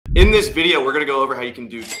In this video, we're going to go over how you can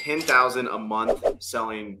do $10,000 a month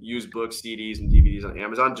selling used books, CDs, and DVDs on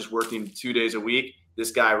Amazon, just working 2 days a week.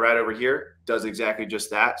 This guy right over here does exactly just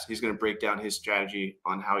that. So he's going to break down his strategy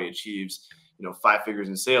on how he achieves, 5 figures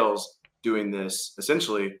in sales doing this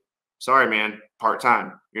essentially. Sorry, man,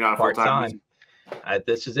 part-time. You're not a full-time.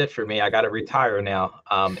 This is it for me. I got to retire now.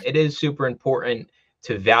 It is super important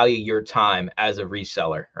to value your time as a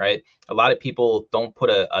reseller, right? A lot of people don't put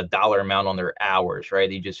a dollar amount on their hours, right?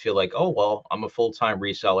 They just feel like, oh, well, I'm a full-time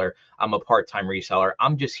reseller. I'm a part-time reseller.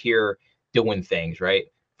 I'm just here doing things, right?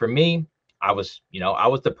 For me, I was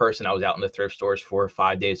the person. I was out in the thrift stores 4 or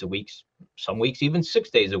 5 days a week, some weeks even 6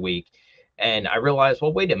 days a week. And I realized,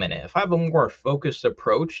 well, wait a minute, if I have a more focused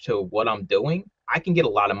approach to what I'm doing, I can get a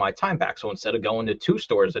lot of my time back. So instead of going to 2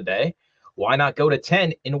 stores a day, why not go to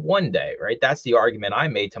 10 in 1 day, right? That's the argument I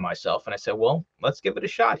made to myself. And I said, well, let's give it a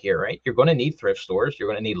shot here, right? You're going to need thrift stores. You're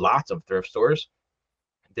going to need lots of thrift stores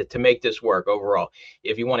to make this work overall.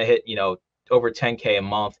 If you want to hit, over 10K a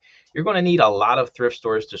month, you're going to need a lot of thrift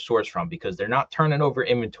stores to source from because they're not turning over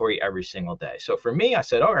inventory every single day. So for me, I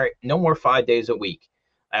said, all right, no more 5 days a week.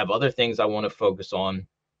 I have other things I want to focus on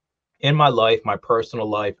in my life, my personal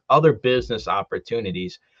life, other business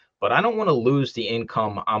opportunities, but I don't want to lose the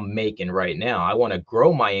income I'm making right now. I want to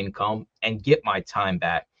grow my income and get my time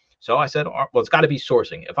back. So I said, well, it's got to be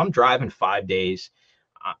sourcing. If I'm driving 5 days,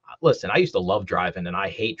 listen, I used to love driving and I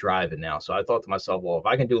hate driving now. So I thought to myself, well, if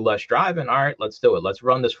I can do less driving, all right, let's do it. Let's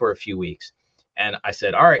run this for a few weeks. And I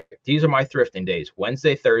said, all right, these are my thrifting days.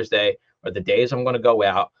 Wednesday, Thursday are the days I'm going to go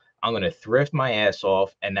out. I'm going to thrift my ass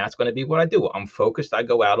off, and that's going to be what I do. I'm focused. I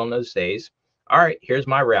go out on those days. All right, here's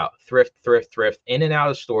my route. Thrift, in and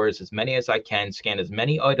out of stores, as many as I can, scan as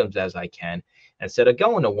many items as I can, instead of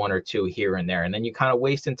going to 1 or 2 here and there. And then you kind of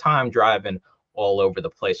wasting time driving all over the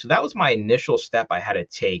place. So that was my initial step I had to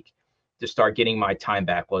take to start getting my time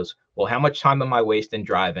back was, well, how much time am I wasting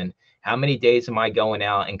driving? How many days am I going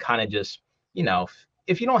out? And kind of just,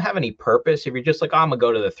 if you don't have any purpose, if you're just like, oh, I'm gonna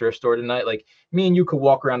go to the thrift store tonight, like me and you could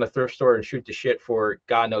walk around the thrift store and shoot the shit for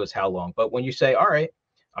God knows how long. But when you say, all right,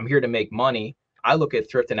 I'm here to make money, I look at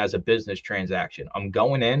thrifting as a business transaction. I'm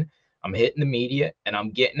going in, I'm hitting the media, and I'm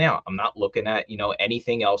getting out. I'm not looking at,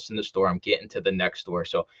 anything else in the store. I'm getting to the next store.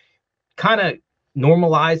 So kind of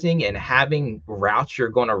normalizing and having routes you're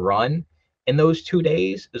going to run in those 2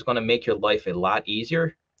 days is going to make your life a lot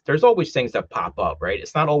easier. There's always things that pop up, right?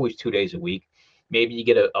 It's not always 2 days a week. Maybe you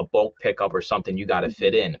get a bulk pickup or something you got to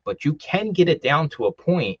fit in, but you can get it down to a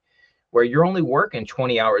point where you're only working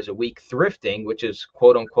 20 hours a week thrifting, which is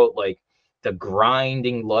quote unquote like the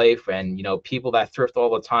grinding life. And, people that thrift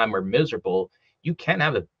all the time are miserable. You can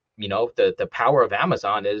have the power of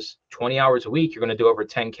Amazon is 20 hours a week. You're going to do over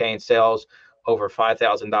 10K in sales, over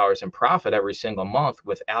 $5,000 in profit every single month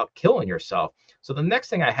without killing yourself. So the next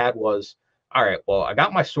thing I had was, all right, well, I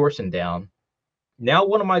got my sourcing down. Now,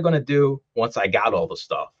 what am I going to do once I got all the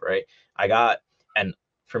stuff, right? And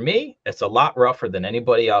for me, it's a lot rougher than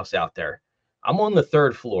anybody else out there. I'm on the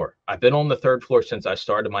 3rd floor. I've been on the 3rd floor since I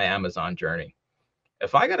started my Amazon journey.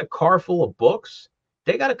 If I got a car full of books,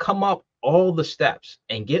 they got to come up all the steps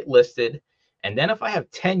and get listed. And then if I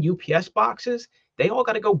have 10 UPS boxes, they all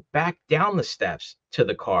got to go back down the steps to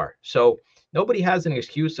the car. So nobody has an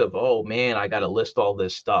excuse of, oh man, I got to list all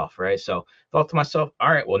this stuff, right? So I thought to myself,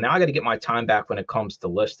 all right, well, now I got to get my time back when it comes to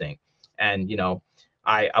listing. And,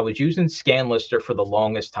 I was using ScanLister for the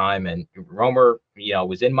longest time, and Romer,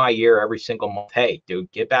 was in my ear every single month. Hey,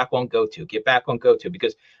 dude, get back on GoTo,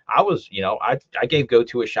 because I was, I gave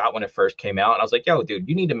GoTo a shot when it first came out, and I was like, yo, dude,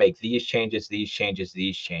 you need to make these changes.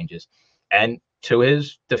 And to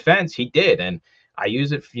his defense, he did. And I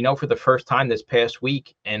use it, for the first time this past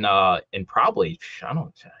week, and probably, I don't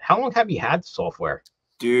know, how long have you had software?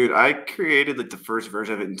 Dude, I created like the first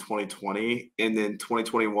version of it in 2020, and then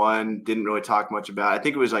 2021 didn't really talk much about it. I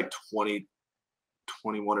think it was like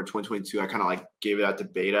 2021 or 2022. I kind of like gave it out to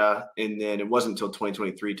beta, and then it wasn't until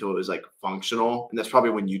 2023 till it was like functional. And that's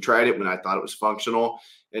probably when you tried it, when I thought it was functional.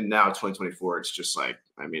 And now 2024, it's just like,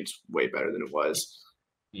 it's way better than it was.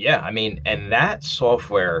 Yeah, and that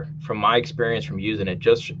software, from my experience from using it,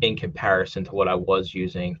 just in comparison to what I was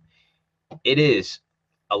using, it is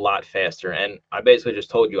a lot faster. And I basically just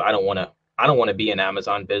told you, I don't want to be in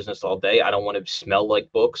Amazon business all day. I don't want to smell like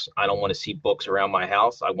books. I don't want to see books around my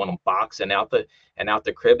house. I want them boxed and out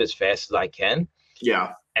the crib as fast as I can.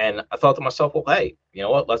 Yeah. And I thought to myself, well, hey, you know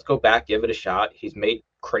what? Let's go back, give it a shot. He's made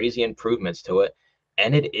crazy improvements to it,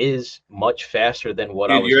 and it is much faster than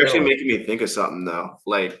what I was doing. You're actually making me think of something though,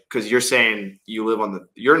 like, because you're saying you're on the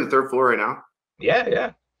 3rd floor right now.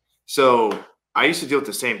 Yeah. So I used to deal with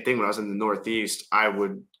the same thing when I was in the Northeast. I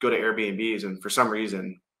would go to Airbnbs, and for some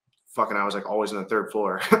reason, fucking, I was like always on the third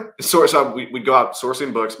floor. So we'd go out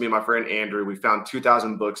sourcing books. Me and my friend Andrew, we found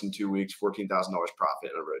 2,000 books in 2 weeks, $14,000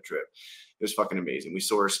 profit on a road trip. It was fucking amazing. We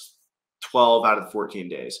sourced 12 out of the 14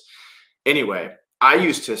 days. Anyway, I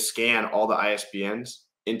used to scan all the ISBNs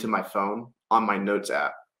into my phone on my notes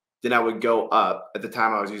app. Then I would go up. At the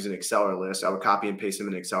time I was using Exceller list. I would copy and paste them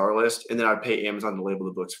in Exceller list, and then I'd pay Amazon to label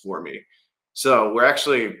the books for me. So we're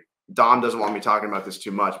actually, Dom doesn't want me talking about this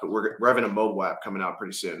too much, but we're having a mobile app coming out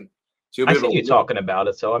pretty soon. So I seen you talking about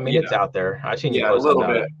it. So, I mean, yeah, it's out there. I seen you yeah, a post little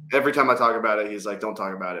about bit. it. Every time I talk about it, he's like, don't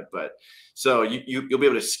talk about it. But so you'll be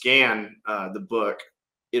able to scan the book.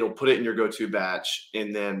 It'll put it in your go-to batch.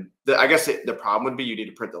 And then I guess the problem would be you need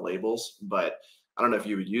to print the labels, but I don't know if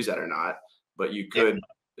you would use that or not, but you could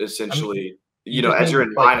essentially, you know, as you're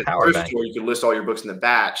in line at the power thrift store, you can list all your books in the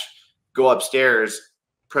batch, go upstairs,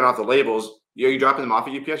 print off the labels. Are you dropping them off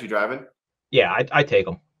at UPS? You driving? Yeah, I take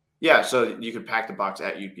them. Yeah, so you could pack the box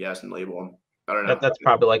at UPS and label them. I don't know. That's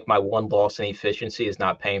probably like my one loss in efficiency is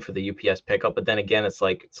not paying for the UPS pickup. But then again, it's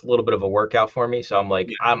like it's a little bit of a workout for me. So I'm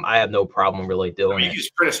like, I have no problem really doing You it. can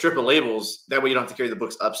just print a strip of labels. That way you don't have to carry the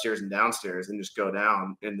books upstairs and downstairs, and just go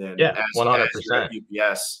down and then Yeah, as 100%. you're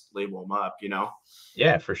at UPS, label them up.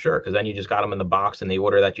 Yeah, for sure. Because then you just got them in the box in the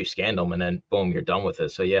order that you scanned them, and then boom, you're done with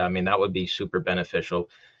it. So yeah, I mean that would be super beneficial.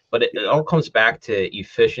 But it all comes back to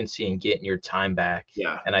efficiency and getting your time back.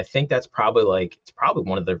 Yeah. And I think that's probably it's probably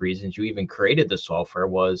one of the reasons you even created the software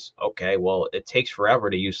was, okay, well, it takes forever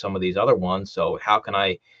to use some of these other ones. So how can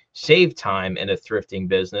I save time in a thrifting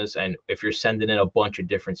business? And if you're sending in a bunch of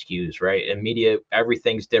different SKUs, right? In media,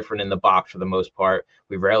 everything's different in the box for the most part.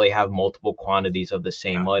 We rarely have multiple quantities of the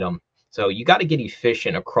same item. So you got to get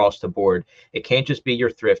efficient across the board. It can't just be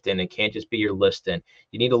your thrifting. It can't just be your listing.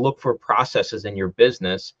 You need to look for processes in your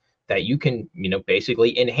business that you can,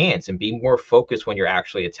 basically enhance and be more focused when you're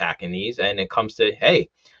actually attacking these. And it comes to, hey,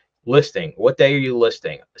 listing. What day are you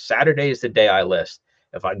listing? Saturday is the day I list.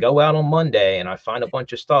 If I go out on Monday and I find a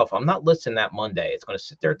bunch of stuff, I'm not listing that Monday. It's going to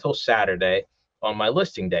sit there till Saturday on my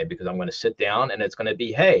listing day because I'm going to sit down and it's going to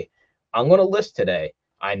be, hey, I'm going to list today.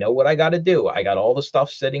 I know what I got to do. I got all the stuff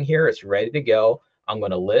sitting here. It's ready to go. I'm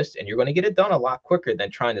going to list, and you're going to get it done a lot quicker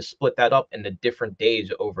than trying to split that up into different days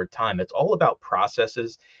over time. It's all about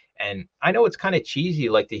processes. And I know it's kind of cheesy,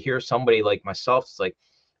 like to hear somebody like myself, it's like,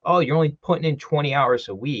 oh, you're only putting in 20 hours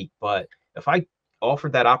a week. But if I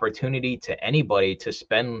offered that opportunity to anybody to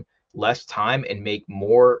spend less time and make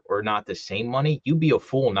more or not the same money, you'd be a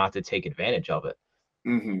fool not to take advantage of it.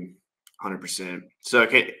 100%. So,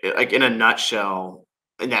 okay, like in a nutshell,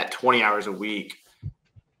 in that 20 hours a week,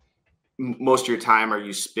 most of your time are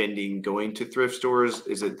you spending going to thrift stores?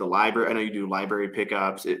 Is it the library? I know you do library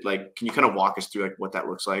pickups. Can you kind of walk us through like what that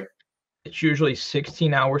looks like? It's usually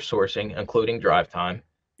 16-hour sourcing, including drive time.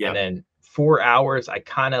 Yeah. And then 4 hours, I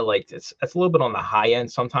kind of like it's a little bit on the high end.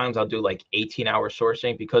 Sometimes I'll do like 18-hour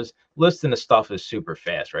sourcing because listing the stuff is super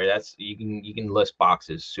fast, right? That's you can list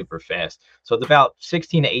boxes super fast. So it's about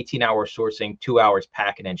 16 to 18-hour sourcing, 2 hours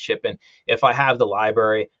packing and shipping. If I have the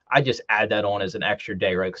library, I just add that on as an extra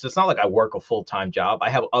day, right? Because it's not like I work a full-time job. I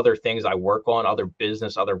have other things I work on, other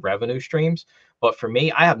business, other revenue streams. But for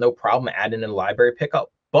me, I have no problem adding in a library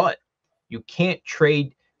pickup. But you can't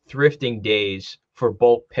trade thrifting days for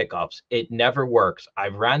bulk pickups. It never works.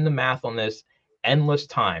 I've ran the math on this endless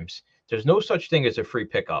times. There's no such thing as a free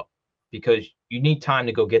pickup because you need time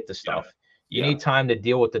to go get the stuff. You need time to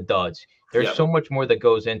deal with the duds. There's so much more that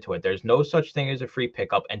goes into it. There's no such thing as a free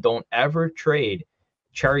pickup, and don't ever trade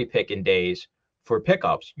cherry picking days for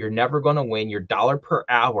pickups. You're never going to win. Your dollar per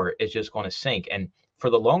hour is just going to sink. And for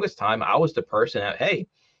the longest time, I was the person that, hey,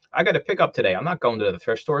 I got to pick up today. I'm not going to the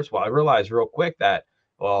thrift stores. Well, I realized real quick that,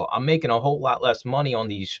 well, I'm making a whole lot less money on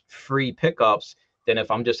these free pickups than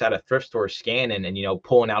if I'm just at a thrift store scanning and,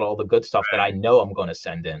 pulling out all the good stuff that I know I'm going to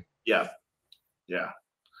send in. Yeah. Yeah.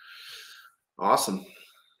 Awesome.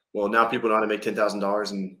 Well, now people know how to make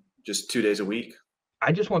 $10,000 in just 2 days a week.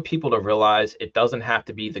 I just want people to realize it doesn't have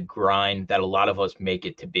to be the grind that a lot of us make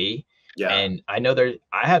it to be. Yeah. And I know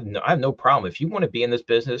I have no problem. If you want to be in this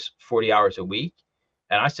business 40 hours a week,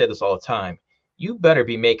 and I say this all the time, you better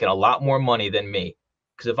be making a lot more money than me.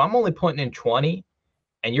 Because if I'm only putting in 20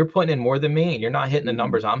 and you're putting in more than me and you're not hitting the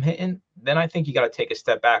numbers I'm hitting, then I think you got to take a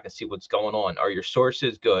step back and see what's going on. Are your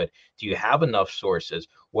sources good? Do you have enough sources?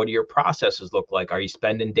 What do your processes look like? Are you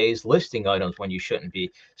spending days listing items when you shouldn't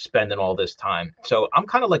be spending all this time? So I'm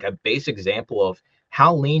kind of like a base example of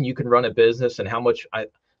how lean you can run a business and how much I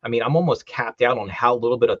mean, I'm almost capped out on how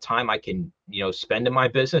little bit of time I can, spend in my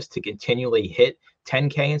business to continually hit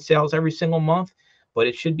 10K in sales every single month. But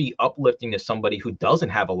it should be uplifting to somebody who doesn't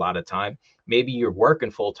have a lot of time. Maybe you're working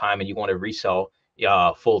full time and you want to resell,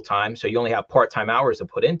 full time, so you only have part-time hours to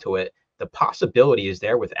put into it. The possibility is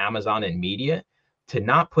there with Amazon and media to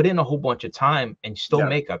not put in a whole bunch of time and still Yeah.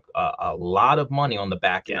 make a lot of money on the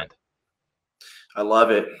back Yeah. end. I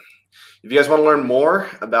love it. If you guys want to learn more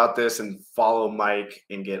about this and follow Mike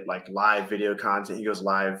and get like live video content, he goes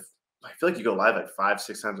live. I feel like you go live like 5,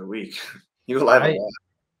 6 times a week. You go live a I lot.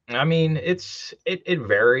 I mean, it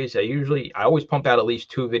varies. I always pump out at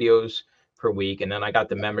least 2 videos per week, and then I got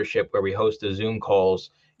the membership where we host the Zoom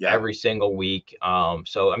calls Yeah. every single week.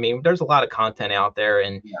 So I mean, there's a lot of content out there,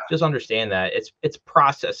 and Yeah. just understand that it's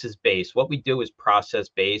processes based. What we do is process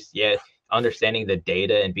based. Yeah, understanding the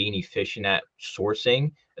data and being efficient at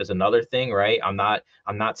sourcing is another thing, right? I'm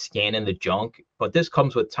not scanning the junk, but this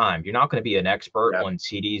comes with time. You're not going to be an expert Yeah. on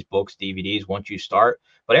CDs, books, DVDs once you start,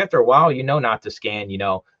 but after a while, you know not to scan,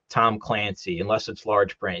 Tom Clancy, unless it's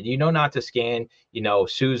large print. You know not to scan,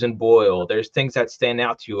 Susan Boyle. There's things that stand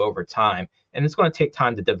out to you over time. And it's going to take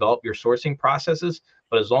time to develop your sourcing processes.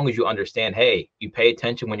 But as long as you understand, hey, you pay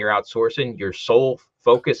attention when you're outsourcing, your sole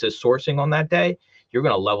focus is sourcing on that day, you're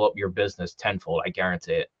going to level up your business tenfold. I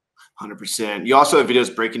guarantee it. 100%. You also have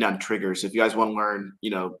videos breaking down triggers. If you guys want to learn,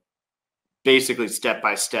 basically step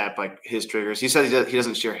by step, like his triggers. He says he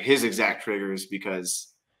doesn't share his exact triggers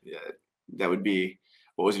because that would be,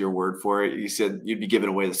 what was your word for it? You said you'd be giving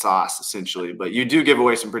away the sauce essentially, but you do give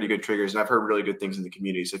away some pretty good triggers. And I've heard really good things in the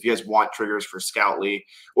community. So if you guys want triggers for Scoutly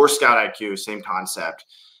or Scout IQ, same concept,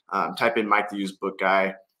 type in Mike the Used Book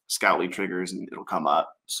Guy, Scoutly triggers, and it'll come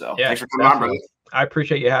up. So Yeah, thanks for coming on, brother. I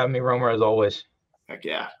appreciate you having me, Romer, as always. Heck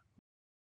yeah.